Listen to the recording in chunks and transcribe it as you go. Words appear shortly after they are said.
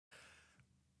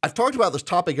I've talked about this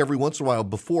topic every once in a while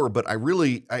before, but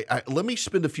let me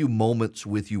spend a few moments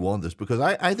with you on this because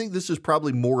I think this is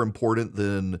probably more important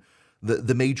than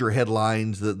the major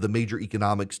headlines, the major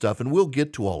economic stuff, and we'll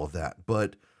get to all of that.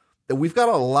 But we've got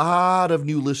a lot of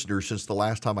new listeners since the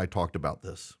last time I talked about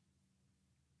this.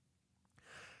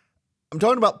 I'm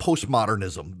talking about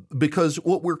postmodernism because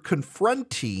what we're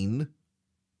confronting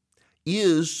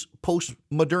is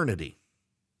postmodernity.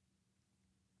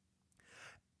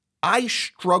 I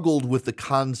struggled with the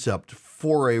concept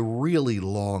for a really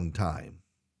long time.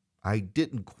 I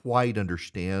didn't quite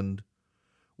understand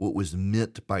what was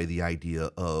meant by the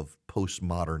idea of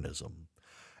postmodernism.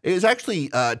 It was actually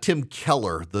Tim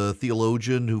Keller, the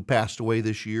theologian who passed away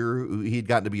this year. He had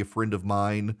gotten to be a friend of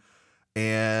mine,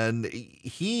 and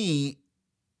he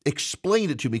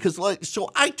explained it to me because, so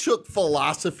I took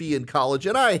philosophy in college,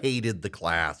 and I hated the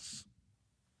class.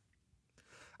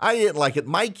 I didn't like it.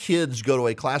 My kids go to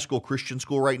a classical Christian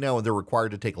school right now, and they're required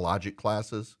to take logic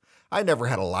classes. I never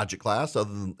had a logic class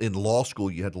other than in law school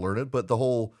you had to learn it, but the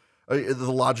whole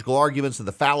the logical arguments and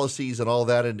the fallacies and all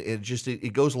that, and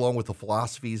it goes along with the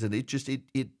philosophies, and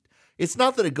it's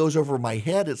not that it goes over my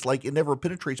head. It's like it never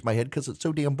penetrates my head because it's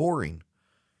so damn boring.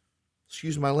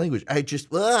 Excuse my language.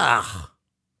 Ugh.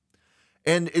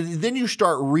 And then you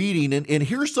start reading, and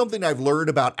here's something I've learned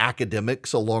about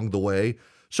academics along the way.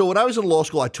 So when I was in law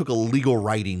school, I took a legal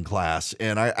writing class,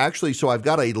 and so I've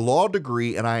got a law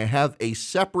degree, and I have a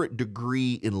separate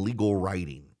degree in legal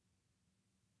writing.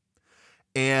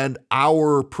 And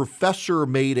our professor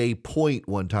made a point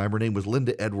one time. Her name was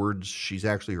Linda Edwards. She's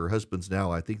actually, her husband's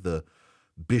now, I think, the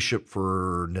bishop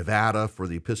for Nevada for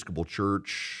the Episcopal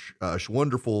Church. She's a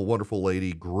wonderful, wonderful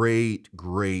lady. Great.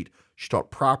 She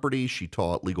taught property. She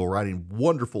taught legal writing.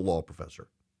 Wonderful law professor.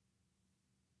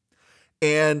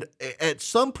 And at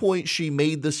some point, she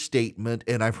made the statement,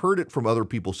 and I've heard it from other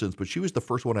people since, but she was the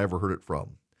first one I ever heard it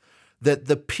from, that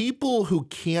the people who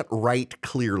can't write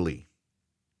clearly,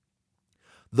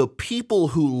 the people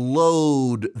who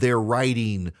load their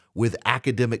writing with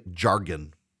academic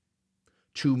jargon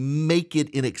to make it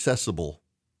inaccessible,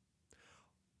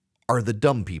 are the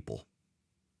dumb people.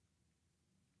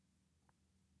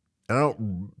 And I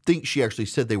don't think she actually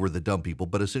said they were the dumb people,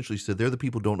 but essentially said they're the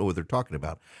people who don't know what they're talking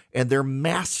about. And they're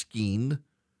masking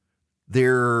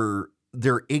their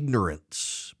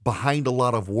ignorance behind a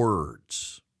lot of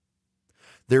words.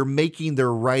 They're making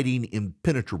their writing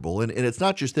impenetrable. And it's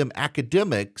not just them.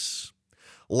 Academics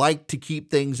like to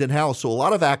keep things in-house. So a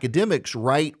lot of academics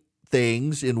write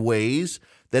things in ways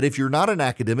that if you're not an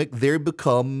academic, they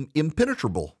become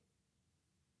impenetrable.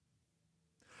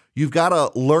 You've got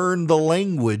to learn the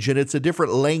language, and it's a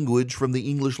different language from the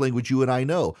English language you and I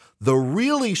know. The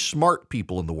really smart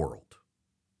people in the world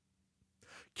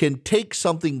can take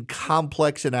something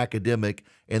complex and academic,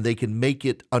 and they can make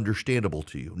it understandable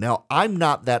to you. Now, I'm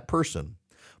not that person,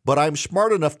 but I'm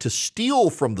smart enough to steal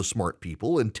from the smart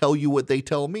people and tell you what they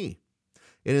tell me.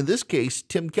 And in this case,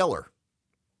 Tim Keller.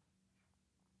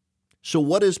 So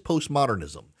what is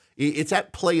postmodernism? It's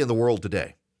at play in the world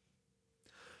today.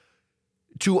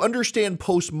 To understand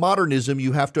postmodernism,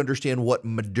 you have to understand what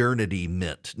modernity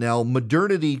meant. Now,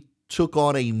 modernity took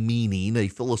on a meaning, a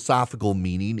philosophical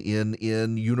meaning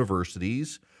in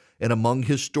universities and among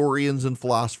historians and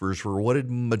philosophers for what did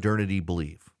modernity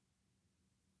believe?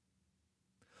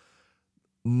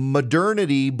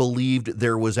 Modernity believed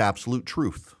there was absolute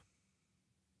truth.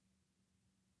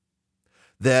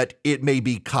 That it may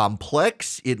be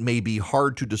complex, it may be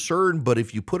hard to discern, but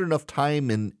if you put enough time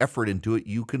and effort into it,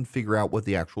 you can figure out what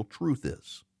the actual truth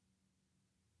is.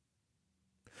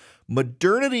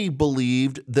 Modernity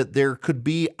believed that there could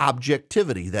be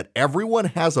objectivity, that everyone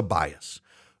has a bias.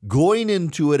 Going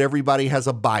into it, everybody has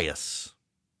a bias.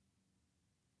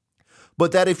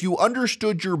 But that if you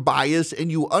understood your bias and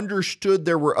you understood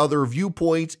there were other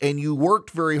viewpoints and you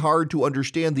worked very hard to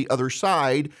understand the other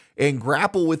side and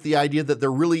grapple with the idea that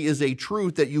there really is a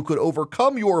truth, that you could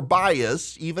overcome your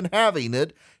bias, even having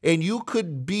it, and you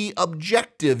could be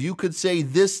objective. You could say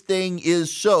this thing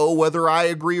is so, whether I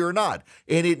agree or not.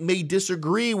 And it may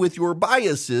disagree with your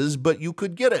biases, but you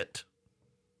could get it.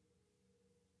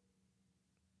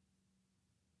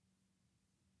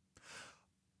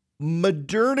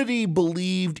 Modernity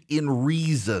believed in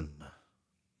reason.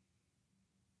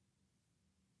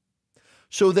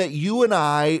 So that you and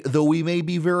I, though we may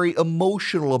be very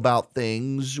emotional about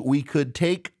things, we could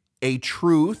take a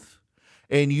truth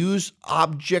and use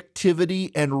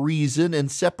objectivity and reason and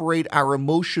separate our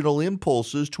emotional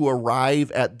impulses to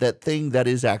arrive at that thing that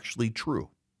is actually true.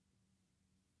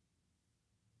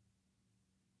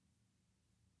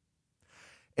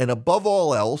 And above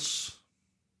all else,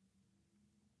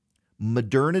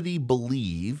 Modernity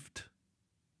believed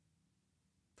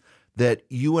that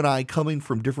you and I, coming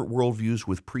from different worldviews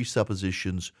with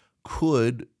presuppositions,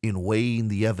 could, in weighing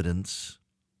the evidence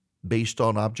based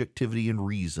on objectivity and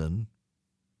reason,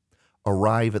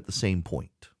 arrive at the same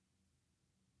point.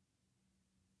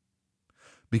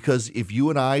 Because if you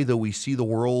and I, though we see the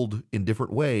world in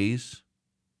different ways,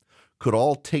 could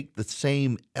all take the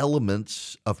same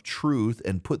elements of truth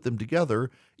and put them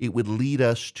together, it would lead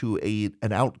us to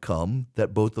an outcome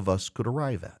that both of us could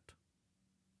arrive at.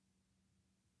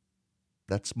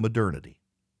 That's modernity.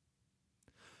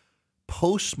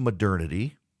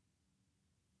 Postmodernity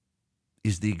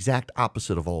is the exact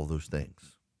opposite of all of those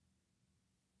things.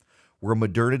 Where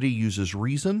modernity uses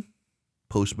reason,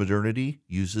 postmodernity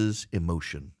uses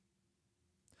emotion.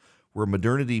 Where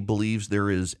modernity believes there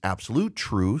is absolute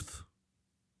truth,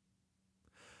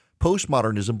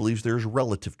 postmodernism believes there is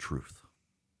relative truth.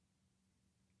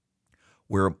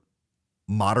 Where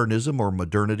modernism or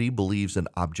modernity believes in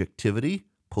objectivity,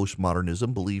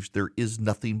 postmodernism believes there is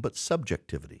nothing but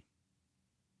subjectivity.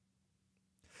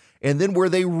 And then where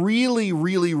they really,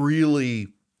 really, really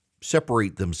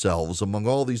separate themselves among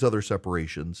all these other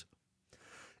separations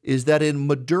is that in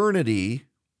modernity,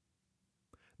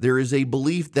 there is a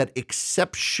belief that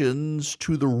exceptions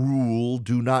to the rule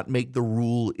do not make the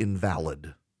rule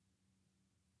invalid.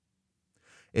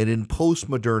 And in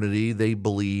postmodernity, they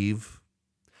believe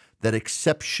that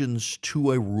exceptions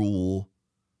to a rule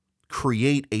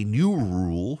create a new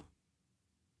rule,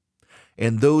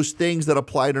 and those things that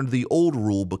applied under the old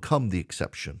rule become the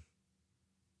exception.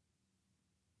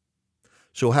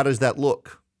 So how does that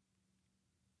look?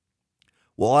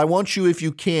 Well, I want you, if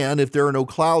you can, if there are no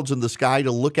clouds in the sky,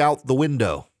 to look out the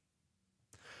window.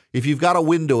 If you've got a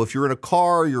window, if you're in a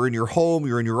car, you're in your home,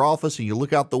 you're in your office, and you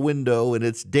look out the window and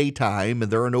it's daytime and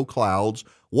there are no clouds,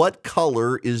 what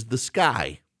color is the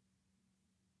sky?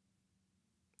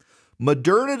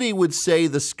 Modernity would say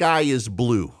the sky is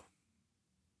blue,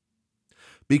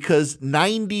 because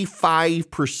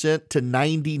 95% to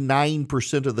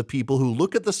 99% of the people who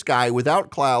look at the sky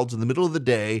without clouds in the middle of the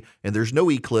day and there's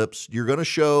no eclipse, you're going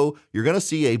to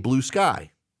see a blue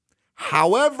sky.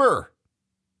 However,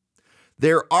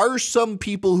 there are some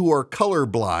people who are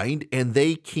colorblind and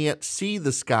they can't see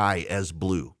the sky as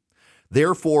blue.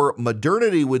 Therefore,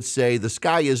 modernity would say the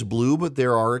sky is blue, but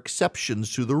there are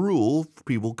exceptions to the rule. For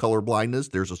people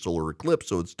colorblindness, there's a solar eclipse,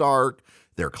 so it's dark.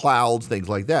 There are clouds, things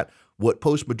like that. What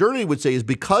postmodernity would say is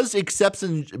because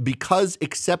exceptions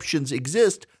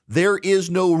exist, there is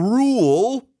no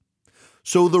rule.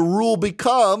 So the rule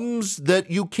becomes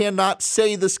that you cannot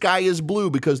say the sky is blue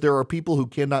because there are people who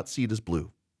cannot see it as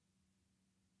blue.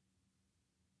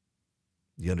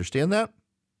 You understand that?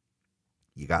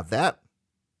 You got that?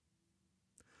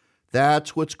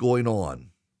 That's what's going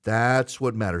on. That's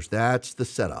what matters. That's the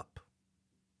setup.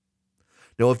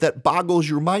 Now, if that boggles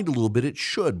your mind a little bit, it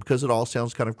should, because it all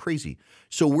sounds kind of crazy.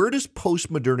 So where does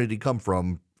postmodernity come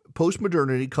from?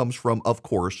 Postmodernity comes from, of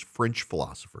course, French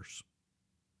philosophers.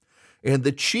 And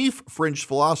the chief French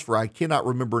philosopher, I cannot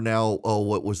remember now,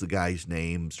 what was the guy's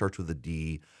name? Starts with a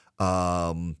D.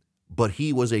 But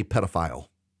he was a pedophile.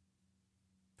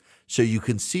 So you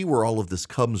can see where all of this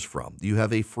comes from. You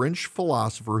have a French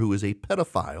philosopher who is a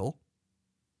pedophile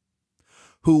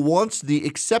who wants the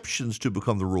exceptions to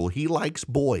become the rule. He likes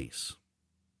boys.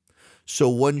 So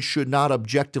one should not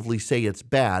objectively say it's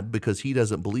bad because he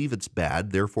doesn't believe it's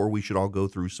bad. Therefore, we should all go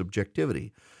through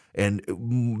subjectivity. And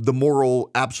the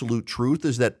moral absolute truth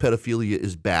is that pedophilia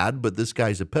is bad, but this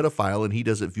guy's a pedophile and he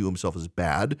doesn't view himself as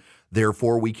bad.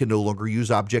 Therefore, we can no longer use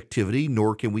objectivity,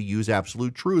 nor can we use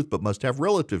absolute truth, but must have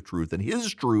relative truth. And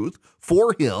his truth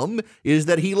for him is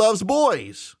that he loves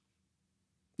boys.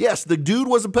 Yes, the dude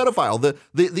was a pedophile.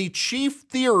 The chief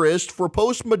theorist for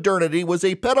postmodernity was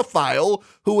a pedophile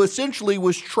who essentially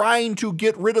was trying to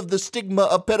get rid of the stigma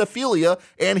of pedophilia,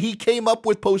 and he came up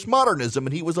with postmodernism,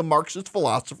 and he was a Marxist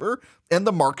philosopher, and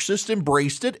the Marxists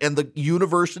embraced it, and the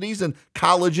universities and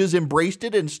colleges embraced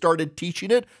it and started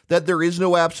teaching it, that there is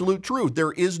no absolute truth.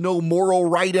 There is no moral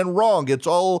right and wrong. It's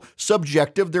all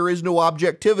subjective. There is no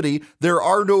objectivity. There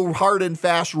are no hard and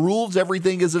fast rules.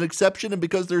 Everything is an exception, and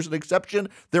because there's an exception,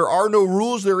 there are no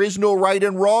rules. There is no right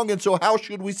and wrong. And so how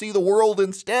should we see the world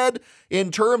instead?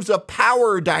 In terms of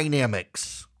power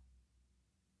dynamics.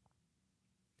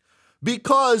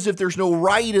 Because if there's no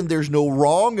right and there's no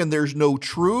wrong and there's no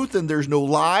truth and there's no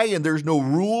lie and there's no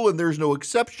rule and there's no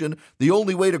exception, the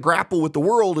only way to grapple with the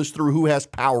world is through who has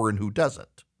power and who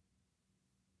doesn't.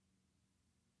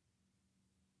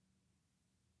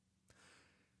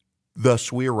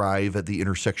 Thus, we arrive at the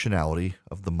intersectionality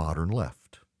of the modern left.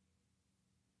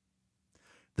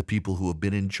 The people who have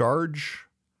been in charge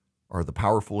are the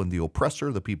powerful and the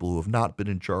oppressor. The people who have not been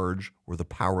in charge are the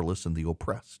powerless and the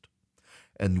oppressed.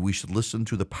 And we should listen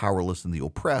to the powerless and the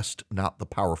oppressed, not the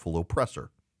powerful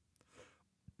oppressor.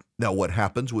 Now, what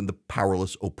happens when the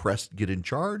powerless oppressed get in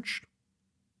charge?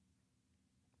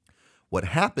 What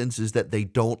happens is that they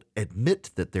don't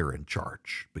admit that they're in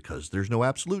charge because there's no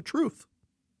absolute truth.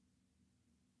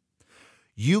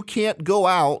 You can't go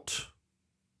out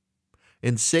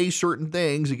and say certain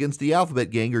things against the Alphabet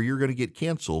Gang or you're going to get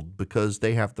canceled because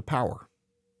they have the power.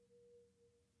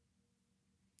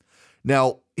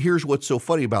 Now, here's what's so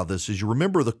funny about this is you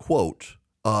remember the quote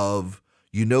of,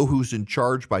 you know who's in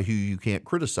charge by who you can't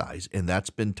criticize, and that's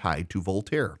been tied to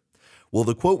Voltaire. Well,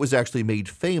 the quote was actually made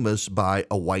famous by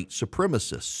a white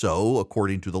supremacist. So,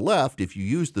 according to the left, if you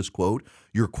use this quote,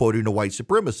 you're quoting a white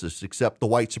supremacist, except the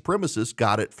white supremacist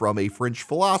got it from a French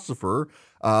philosopher.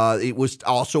 It was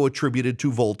also attributed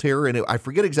to Voltaire, and I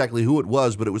forget exactly who it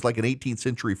was, but it was like an 18th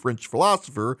century French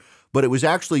philosopher. But it was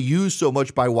actually used so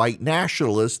much by white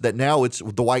nationalists that now it's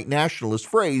the white nationalist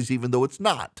phrase, even though it's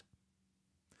not.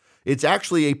 It's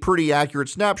actually a pretty accurate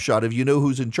snapshot of you know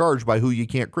who's in charge by who you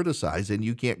can't criticize. And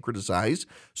you can't criticize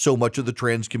so much of the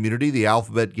trans community, the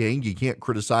Alphabet Gang. You can't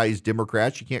criticize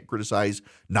Democrats. You can't criticize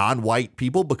non-white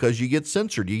people because you get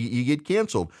censored. You get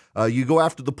canceled. You go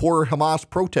after the poor Hamas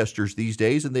protesters these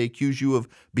days and they accuse you of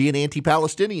being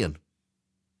anti-Palestinian.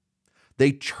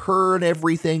 They turn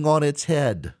everything on its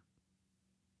head.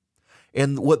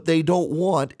 And what they don't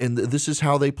want, and this is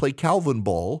how they play Calvin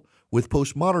ball with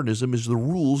postmodernism, is the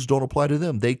rules don't apply to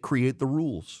them. They create the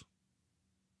rules.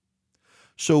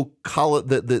 So call it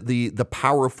the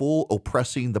powerful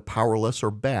oppressing the powerless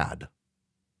are bad.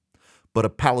 But a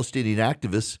Palestinian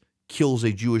activist kills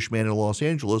a Jewish man in Los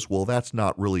Angeles, well, that's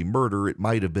not really murder. It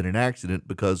might have been an accident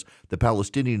because the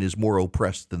Palestinian is more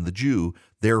oppressed than the Jew.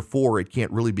 Therefore, it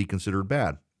can't really be considered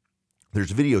bad.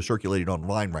 There's a video circulating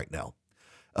online right now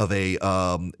of a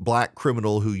black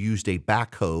criminal who used a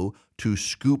backhoe to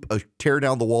tear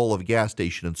down the wall of a gas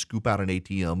station and scoop out an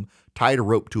ATM, tied a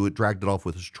rope to it, dragged it off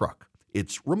with his truck.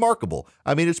 It's remarkable.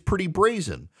 I mean, it's pretty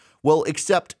brazen. Well,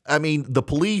 except, I mean, the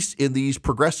police in these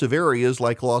progressive areas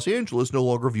like Los Angeles no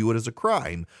longer view it as a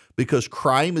crime because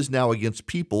crime is now against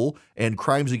people and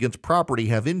crimes against property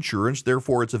have insurance.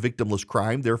 Therefore, it's a victimless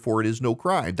crime. Therefore, it is no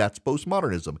crime. That's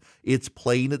postmodernism. It's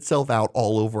playing itself out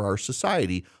all over our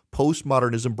society.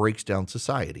 Postmodernism breaks down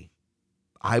society.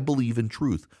 I believe in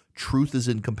truth. Truth is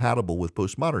incompatible with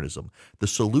postmodernism. The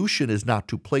solution is not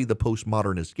to play the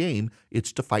postmodernist game.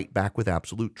 It's to fight back with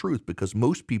absolute truth because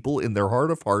most people in their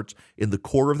heart of hearts, in the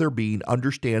core of their being,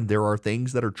 understand there are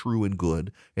things that are true and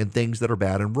good and things that are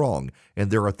bad and wrong. And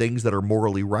there are things that are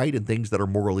morally right and things that are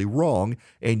morally wrong.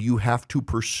 And you have to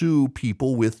pursue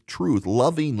people with truth,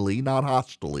 lovingly, not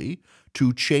hostilely,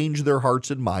 to change their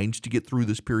hearts and minds to get through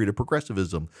this period of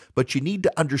progressivism. But you need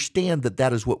to understand that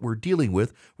that is what we're dealing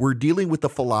with. We're dealing with the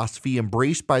philosophy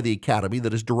embraced by the academy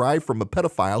that is derived from a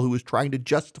pedophile who is trying to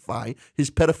justify his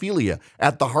pedophilia.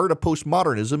 At the heart of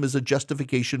postmodernism is a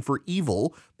justification for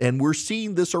evil, and we're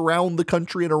seeing this around the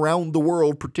country and around the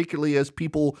world, particularly as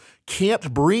people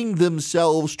can't bring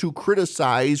themselves to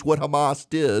criticize what Hamas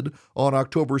did on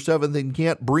October 7th and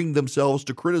can't bring themselves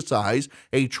to criticize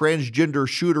a transgender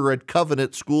shooter at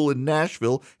Covenant School in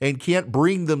Nashville and can't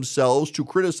bring themselves to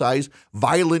criticize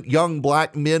violent young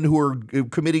black men who are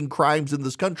committing crimes in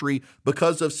this country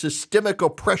because of systemic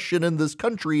oppression in this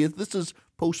country. This is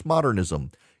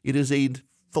postmodernism. It is a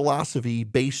philosophy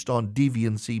based on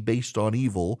deviancy, based on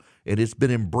evil, and it's been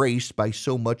embraced by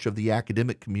so much of the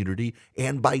academic community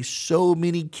and by so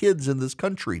many kids in this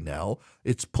country now.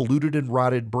 It's polluted and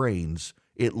rotted brains.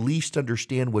 At least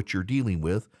understand what you're dealing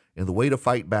with, and the way to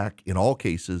fight back in all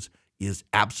cases is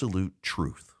absolute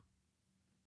truth.